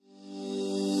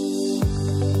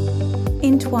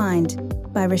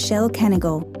Entwined by Rochelle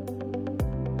Canigal.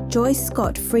 Joyce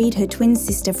Scott freed her twin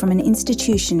sister from an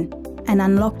institution and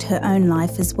unlocked her own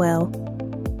life as well.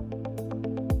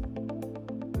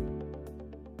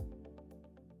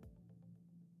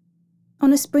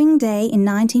 On a spring day in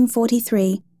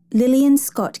 1943, Lillian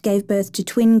Scott gave birth to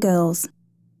twin girls.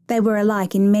 They were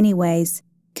alike in many ways,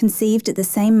 conceived at the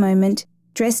same moment,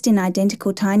 dressed in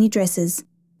identical tiny dresses,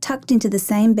 tucked into the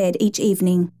same bed each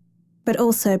evening, but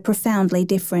also profoundly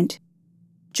different.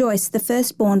 Joyce, the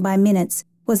firstborn by minutes,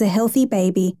 was a healthy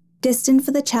baby destined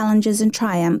for the challenges and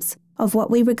triumphs of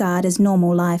what we regard as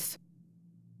normal life.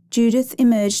 Judith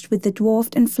emerged with the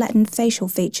dwarfed and flattened facial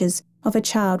features of a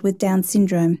child with Down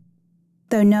syndrome.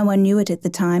 Though no one knew it at the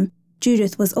time,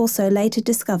 Judith was also later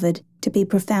discovered to be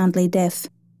profoundly deaf.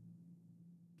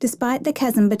 Despite the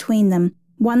chasm between them,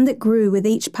 one that grew with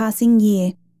each passing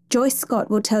year, Joyce Scott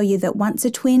will tell you that once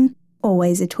a twin,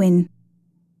 always a twin.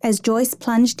 As Joyce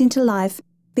plunged into life,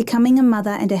 becoming a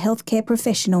mother and a healthcare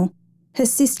professional, her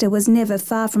sister was never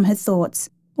far from her thoughts,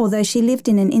 although she lived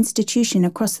in an institution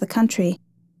across the country.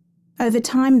 Over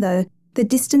time, though, the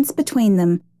distance between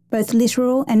them, both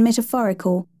literal and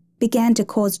metaphorical, began to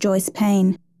cause Joyce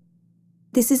pain.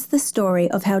 This is the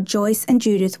story of how Joyce and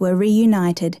Judith were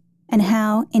reunited and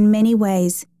how, in many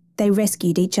ways, they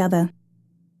rescued each other.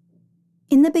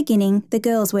 In the beginning, the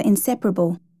girls were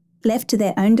inseparable. Left to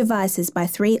their own devices by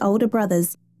three older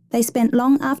brothers, they spent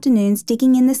long afternoons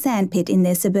digging in the sandpit in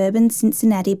their suburban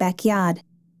Cincinnati backyard,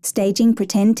 staging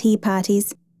pretend tea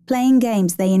parties, playing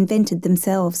games they invented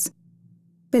themselves.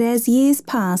 But as years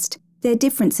passed, their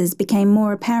differences became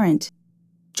more apparent.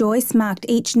 Joyce marked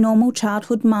each normal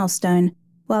childhood milestone,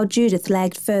 while Judith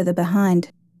lagged further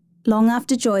behind. Long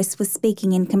after Joyce was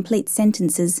speaking in complete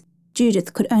sentences,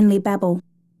 Judith could only babble.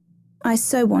 "I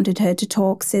so wanted her to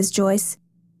talk," says Joyce.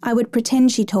 "I would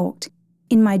pretend she talked.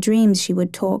 In my dreams she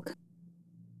would talk."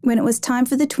 When it was time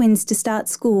for the twins to start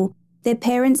school, their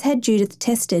parents had Judith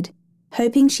tested,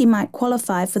 hoping she might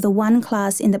qualify for the one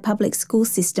class in the public school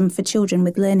system for children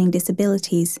with learning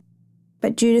disabilities.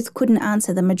 But Judith couldn't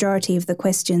answer the majority of the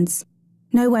questions.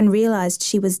 No one realised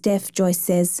she was deaf, Joyce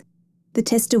says. The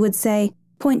tester would say,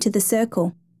 "Point to the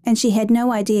circle," and she had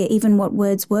no idea even what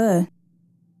words were.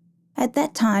 At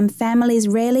that time, families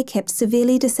rarely kept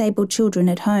severely disabled children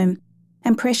at home,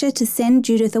 and pressure to send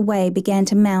Judith away began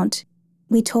to mount.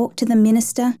 "We talked to the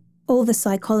minister, all the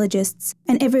psychologists,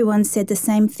 and everyone said the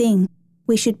same thing.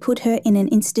 We should put her in an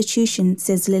institution,"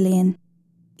 says Lillian.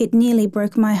 "It nearly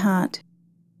broke my heart."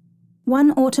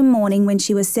 One autumn morning when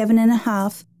she was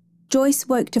 7.5, Joyce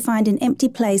woke to find an empty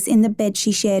place in the bed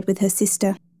she shared with her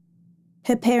sister.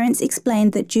 Her parents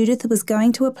explained that Judith was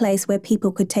going to a place where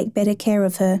people could take better care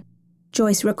of her.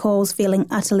 Joyce recalls feeling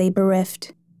utterly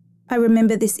bereft. "I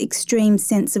remember this extreme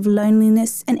sense of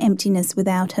loneliness and emptiness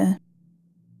without her."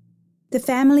 The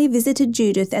family visited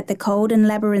Judith at the cold and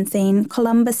labyrinthine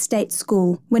Columbus State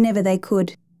School whenever they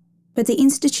could, but the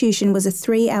institution was a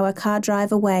 3-hour car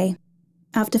drive away.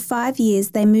 After 5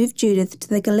 years, they moved Judith to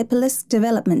the Gallipolis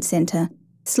Development Center,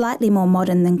 slightly more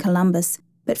modern than Columbus,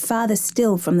 but farther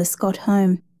still from the Scott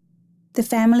home. The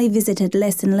family visited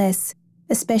less and less,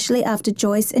 especially after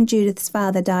Joyce and Judith's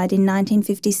father died in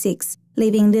 1956,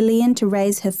 leaving Lillian to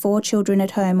raise her 4 children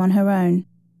at home on her own.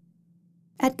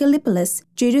 At Gallipolis,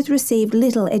 Judith received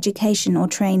little education or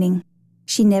training.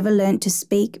 She never learnt to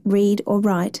speak, read or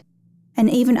write, and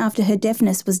even after her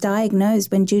deafness was diagnosed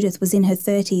when Judith was in her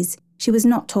 30s, she was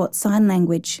not taught sign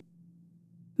language.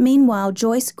 Meanwhile,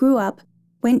 Joyce grew up,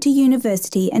 went to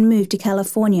university and moved to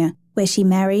California, where she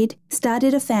married,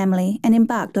 started a family and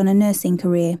embarked on a nursing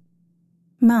career.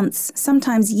 Months,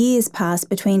 sometimes years passed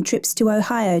between trips to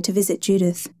Ohio to visit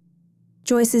Judith.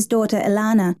 Joyce's daughter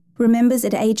Ilana remembers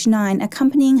at age 9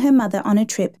 accompanying her mother on a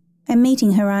trip and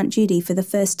meeting her Aunt Judy for the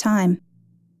first time.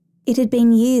 It had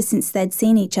been years since they'd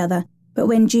seen each other, but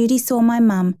when Judy saw my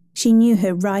mum, she knew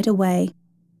her right away.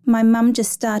 My mum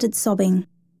just started sobbing.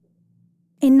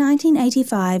 In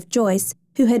 1985, Joyce,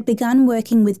 who had begun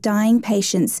working with dying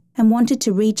patients and wanted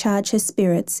to recharge her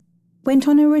spirits, went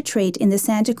on a retreat in the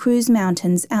Santa Cruz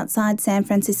Mountains outside San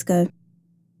Francisco.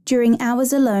 During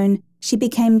hours alone, she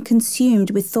became consumed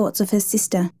with thoughts of her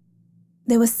sister.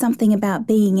 "There was something about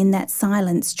being in that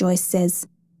silence," Joyce says.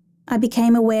 "I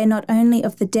became aware not only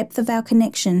of the depth of our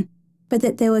connection, but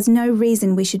that there was no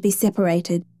reason we should be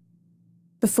separated."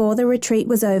 Before the retreat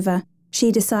was over,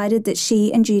 she decided that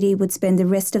she and Judy would spend the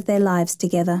rest of their lives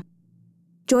together.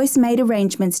 Joyce made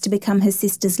arrangements to become her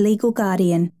sister's legal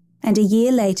guardian, and a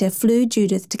year later flew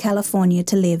Judith to California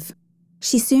to live.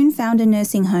 She soon found a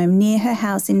nursing home near her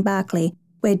house in Berkeley,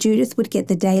 where Judith would get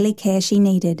the daily care she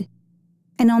needed.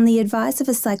 and on the advice of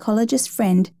a psychologist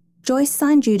friend, Joyce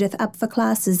signed Judith up for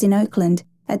classes in Oakland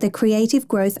at the Creative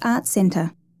Growth Arts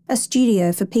Centre, a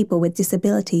studio for people with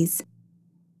disabilities.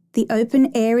 The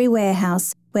open, airy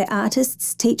warehouse where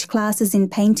artists teach classes in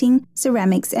painting,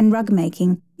 ceramics and rug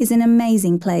making is an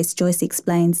amazing place, Joyce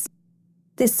explains.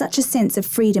 There's such a sense of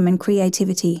freedom and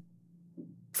creativity.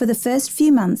 For the first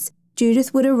few months,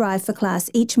 Judith would arrive for class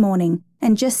each morning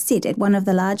and just sit at one of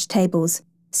the large tables,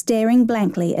 staring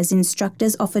blankly as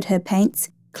instructors offered her paints,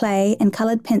 clay and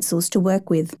coloured pencils to work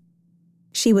with.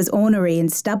 She was ornery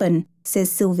and stubborn, says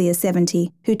Sylvia,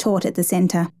 70, who taught at the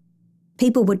centre.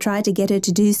 People would try to get her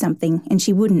to do something and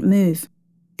she wouldn't move.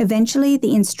 Eventually,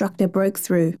 the instructor broke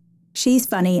through. She's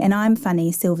funny and I'm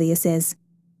funny, Sylvia says.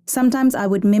 Sometimes I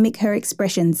would mimic her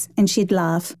expressions and she'd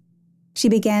laugh. She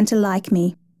began to like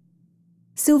me.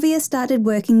 Sylvia started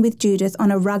working with Judith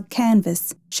on a rug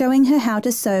canvas, showing her how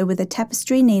to sew with a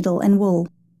tapestry needle and wool.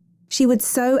 She would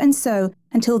sew and sew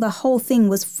until the whole thing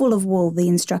was full of wool, the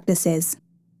instructor says.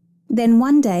 Then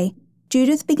one day,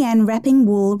 Judith began wrapping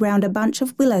wool round a bunch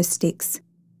of willow sticks.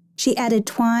 She added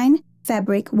twine,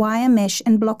 fabric, wire mesh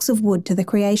and blocks of wood to the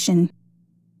creation.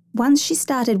 Once she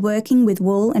started working with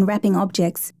wool and wrapping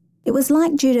objects, it was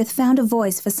like Judith found a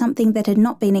voice for something that had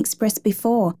not been expressed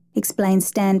before, explains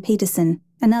Stan Peterson,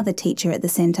 another teacher at the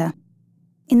centre.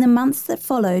 In the months that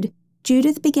followed,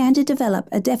 Judith began to develop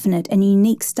a definite and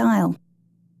unique style.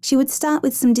 She would start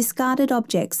with some discarded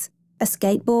objects, a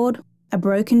skateboard, a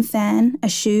broken fan, a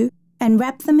shoe, and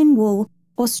wrap them in wool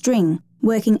or string,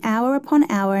 working hour upon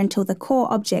hour until the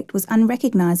core object was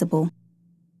unrecognisable.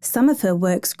 Some of her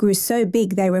works grew so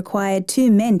big they required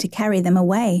 2 men to carry them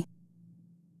away.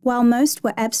 While most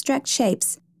were abstract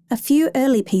shapes, a few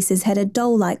early pieces had a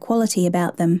doll-like quality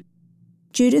about them.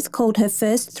 Judith called her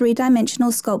first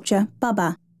 3-dimensional sculpture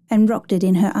Bubba and rocked it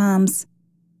in her arms.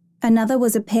 Another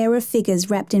was a pair of figures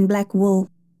wrapped in black wool.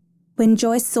 When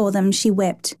Joyce saw them, she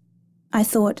wept. I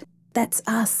thought, that's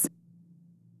us.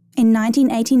 In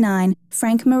 1989,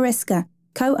 Frank Maresca,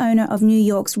 co-owner of New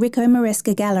York's Rico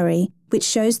Maresca Gallery, which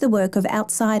shows the work of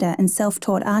outsider and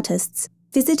self-taught artists,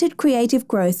 visited Creative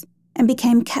Growth and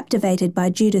became captivated by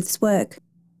Judith's work.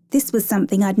 This was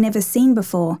something I'd never seen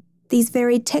before, these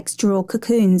very textural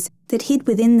cocoons that hid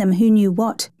within them who knew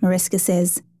what, Maresca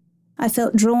says. I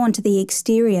felt drawn to the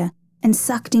exterior and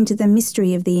sucked into the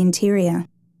mystery of the interior.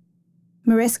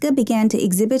 Maresca began to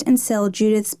exhibit and sell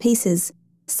Judith's pieces,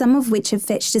 some of which have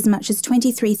fetched as much as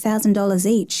 $23,000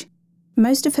 each.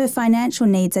 Most of her financial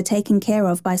needs are taken care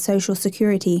of by Social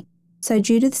Security, so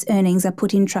Judith's earnings are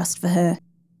put in trust for her.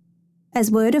 As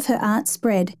word of her art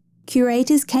spread,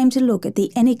 curators came to look at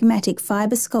the enigmatic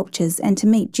fibre sculptures and to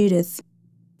meet Judith.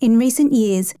 In recent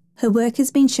years, her work has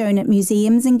been shown at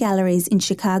museums and galleries in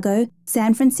Chicago,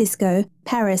 San Francisco,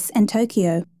 Paris and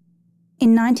Tokyo.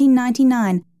 In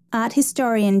 1999, art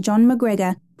historian John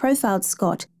McGregor profiled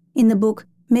Scott in the book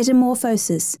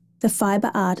Metamorphosis, The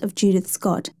Fibre Art of Judith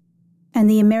Scott, and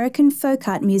the American Folk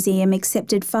Art Museum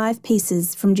accepted 5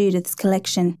 pieces from Judith's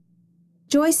collection.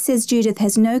 Joyce says Judith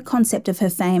has no concept of her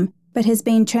fame, but has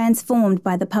been transformed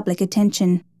by the public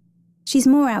attention. She's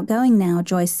more outgoing now,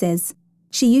 Joyce says.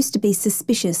 She used to be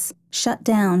suspicious, shut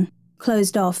down,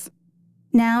 closed off.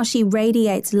 Now she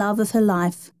radiates love of her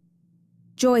life.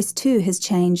 Joyce, too, has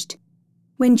changed.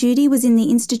 When Judy was in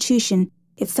the institution,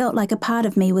 it felt like a part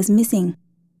of me was missing.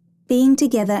 Being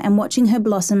together and watching her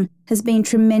blossom has been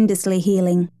tremendously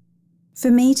healing.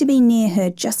 For me to be near her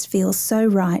just feels so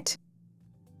right.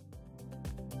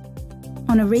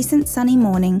 On a recent sunny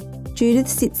morning, Judith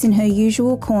sits in her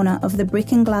usual corner of the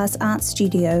Brick and Glass Art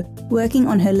Studio working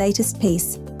on her latest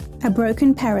piece, a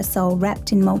broken parasol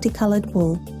wrapped in multicoloured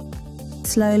wool.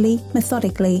 Slowly,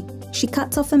 methodically, she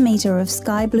cuts off a metre of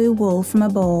sky blue wool from a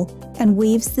ball and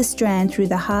weaves the strand through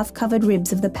the half-covered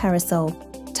ribs of the parasol,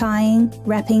 tying,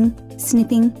 wrapping,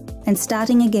 snipping, and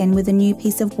starting again with a new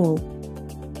piece of wool.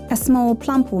 A small,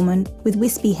 plump woman with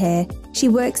wispy hair, she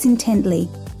works intently,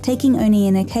 taking only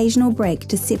an occasional break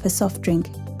to sip a soft drink.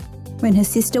 When her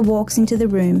sister walks into the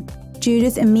room,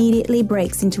 Judith immediately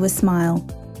breaks into a smile.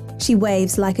 She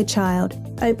waves like a child,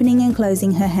 opening and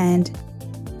closing her hand.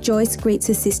 Joyce greets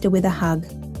her sister with a hug.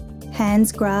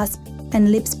 Hands grasp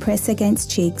and lips press against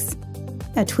cheeks.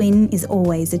 A twin is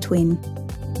always a twin.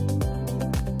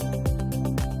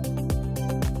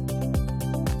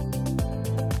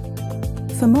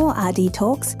 For more RD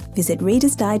Talks, visit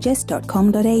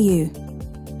readersdigest.com.au.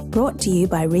 Brought to you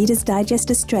by Reader's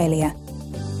Digest Australia.